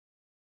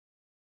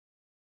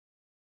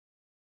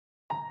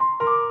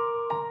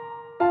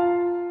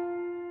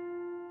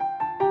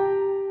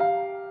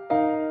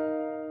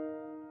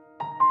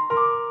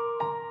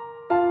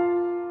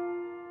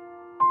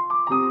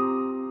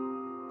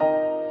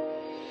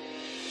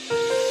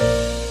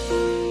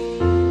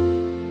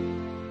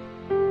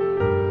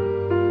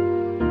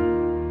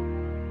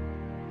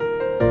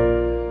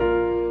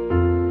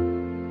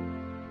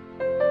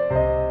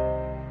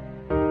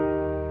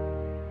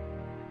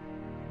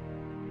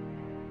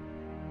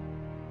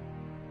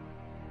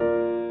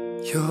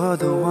You're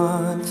the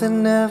one that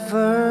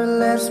never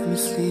lets me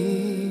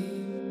sleep.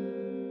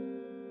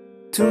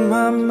 To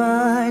my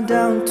mind,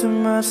 down to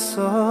my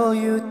soul,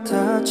 you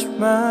touch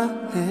my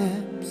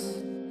lips.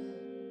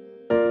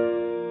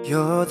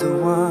 You're the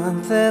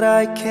one that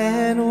I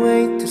can't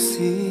wait to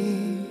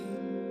see.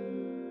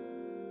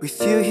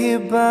 With you here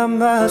by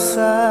my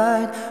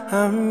side,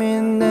 I'm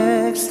in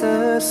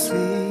ecstasy.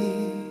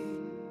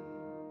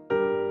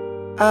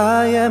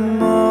 I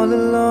am all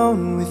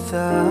alone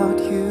without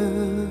you.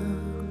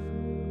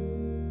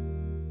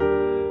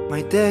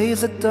 My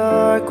days are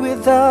dark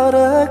without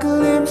a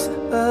glimpse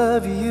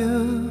of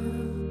you.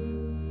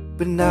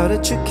 But now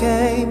that you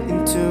came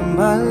into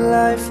my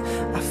life,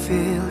 I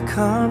feel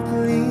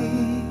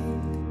complete.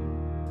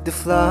 The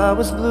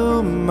flowers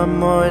bloom, my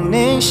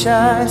morning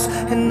shines,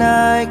 and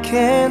I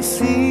can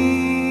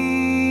see.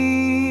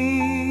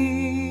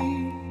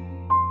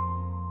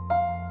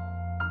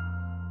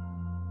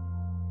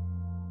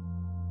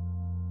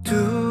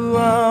 Tuo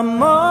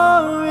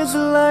Amore is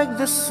like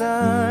the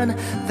sun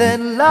that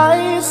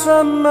lights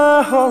up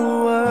my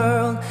whole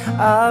world.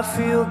 I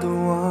feel the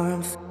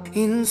warmth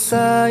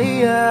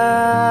inside.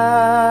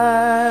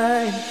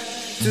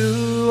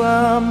 Tuo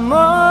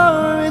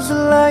Amore is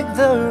like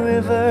the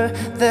river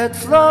that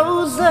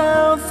flows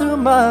down through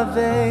my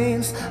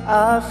veins.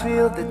 I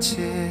feel the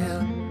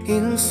chill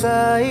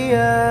inside.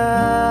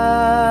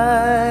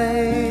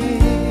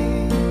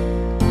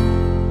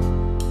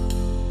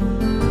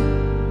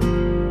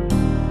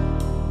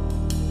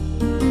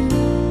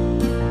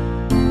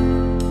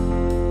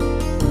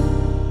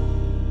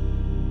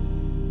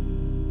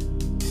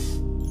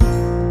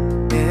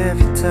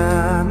 Every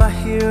time I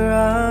hear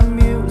our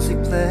music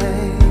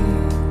play,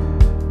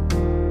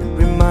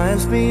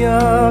 reminds me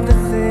of the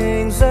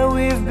things that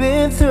we've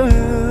been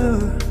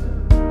through.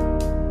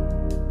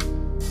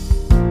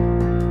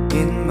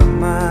 In my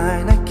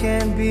mind I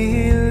can't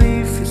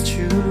believe it's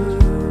true,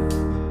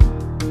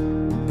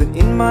 but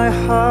in my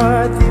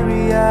heart the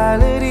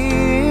reality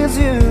is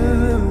you.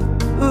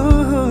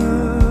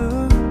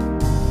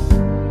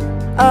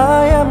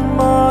 I am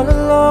all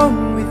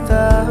alone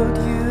without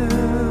you.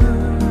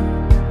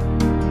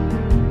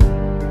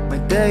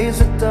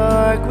 Days are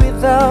dark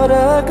without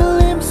a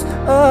glimpse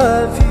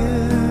of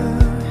you.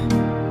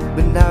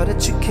 But now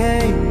that you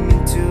came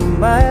into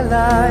my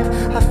life,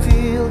 I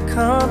feel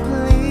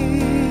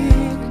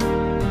complete.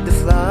 The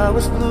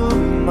flowers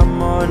bloom, my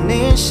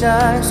morning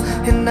shines,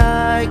 and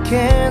I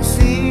can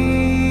see.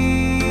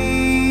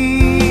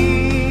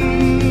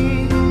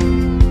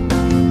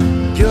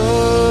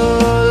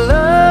 Your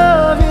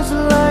love is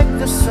like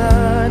the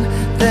sun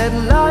that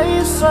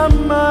lights up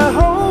my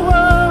whole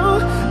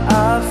world.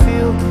 I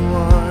feel the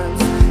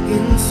warmth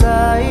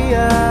inside.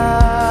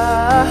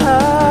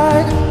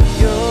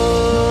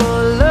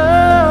 Your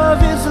love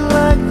is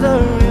like the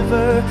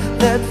river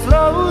that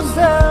flows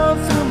down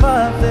through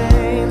my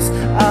veins.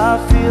 I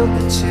feel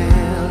the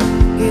chill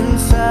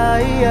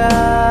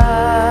inside.